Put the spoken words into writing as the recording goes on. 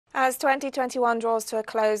As 2021 draws to a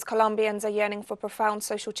close, Colombians are yearning for profound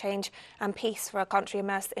social change and peace for a country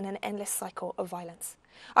immersed in an endless cycle of violence.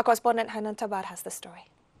 Our correspondent Hanan Tabar has the story.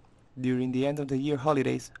 During the end of the year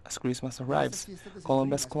holidays, as Christmas arrives,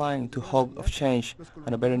 Colombians cling to hope of change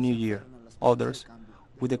and a better new year. Others,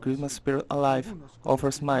 with the Christmas spirit alive,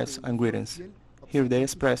 offer smiles and greetings. Here they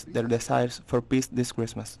express their desires for peace this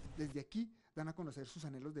Christmas.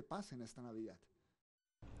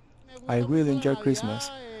 I really enjoy Christmas.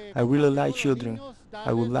 I really like children.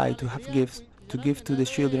 I would like to have gifts to give to the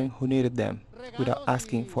children who needed them, without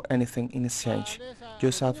asking for anything in exchange,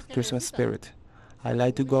 just have Christmas spirit. I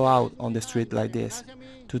like to go out on the street like this,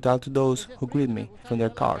 to talk to those who greet me from their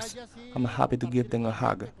cars. I'm happy to give them a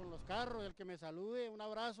hug.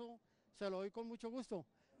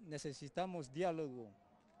 Necesitamos diálogo,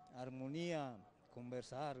 armonía,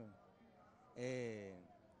 conversar,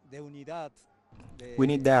 de unidad. We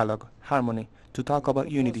need dialogue, harmony, to talk about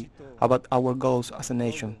unity, about our goals as a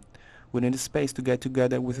nation. We need a space to get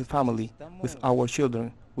together with the family, with our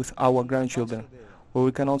children, with our grandchildren, where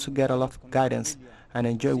we can also get a lot of guidance and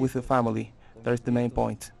enjoy with the family. That is the main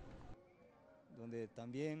point. Donde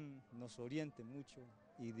también nos oriente mucho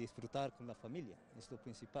y disfrutar con la familia, es lo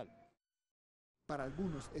principal.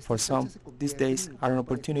 For some, these days are an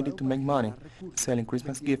opportunity to make money, selling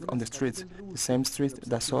Christmas gifts on the streets, the same streets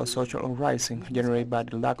that saw a social uprising generated by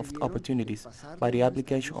the lack of opportunities, by the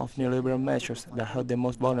application of neoliberal measures that hurt the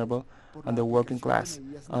most vulnerable and the working class,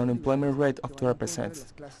 an unemployment rate of 12%,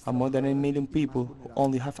 and more than 8 million people who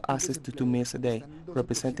only have access to 2 meals a day,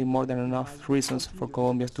 representing more than enough reasons for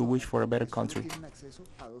Colombians to wish for a better country.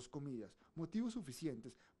 Motivos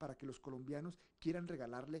suficientes para que los colombianos quieran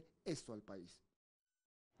regalarle esto al país.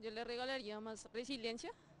 Yo le regalaría más resiliencia,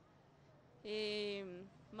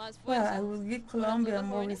 más Well, fuerza I will give para todos Colombia los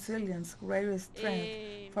more jóvenes, resilience, greater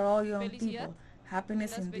strength for all young felicidad people,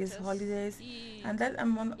 happiness en las in these fechas holidays, y, and that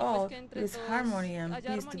among y pues all que entre there is todos harmony and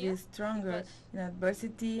haya peace to armonía be y stronger paz. in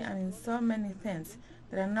adversity and in so many things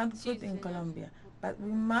that are not Sí, good sí, in señor. Colombia. But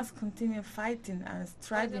we must continue fighting and Para ser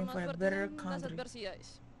striving más for a fuertes better en las country.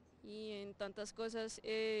 adversidades y en tantas cosas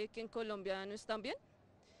que en Colombia no están bien,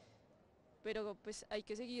 pero pues hay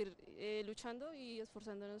que seguir luchando y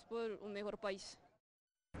esforzándonos por un mejor país.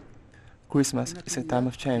 Christmas is a time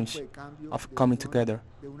of change, of coming together,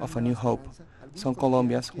 of a new hope. Some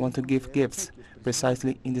Colombians want to give gifts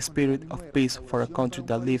precisely in the spirit of peace for a country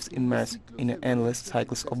that lives immersed in endless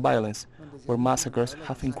cycles of violence, where massacres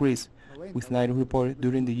have increased, with 90 reported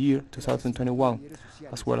during the year 2021,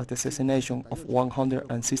 as well as the assassination of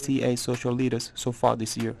 168 social leaders so far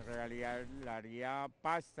this year.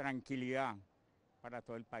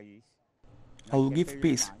 I will give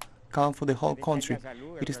peace, calm for the whole country.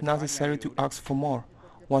 It is necessary to ask for more.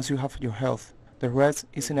 Once you have your health, the rest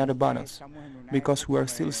is in another bonus, because we are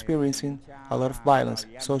still experiencing a lot of violence,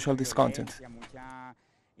 social discontent.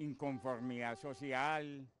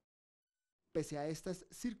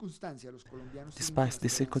 Despite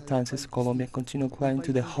these circumstances, Colombia continues clinging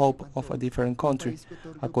to the hope of a different country,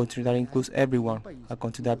 a country that includes everyone, a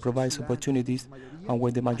country that provides opportunities, and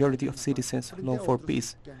where the majority of citizens long for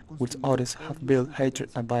peace, which others have built hatred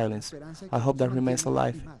and violence. I hope that remains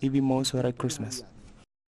alive, even more so at Christmas.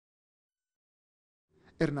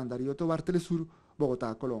 Hernán Darío Tobar, teleSUR,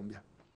 Bogotá, Colombia.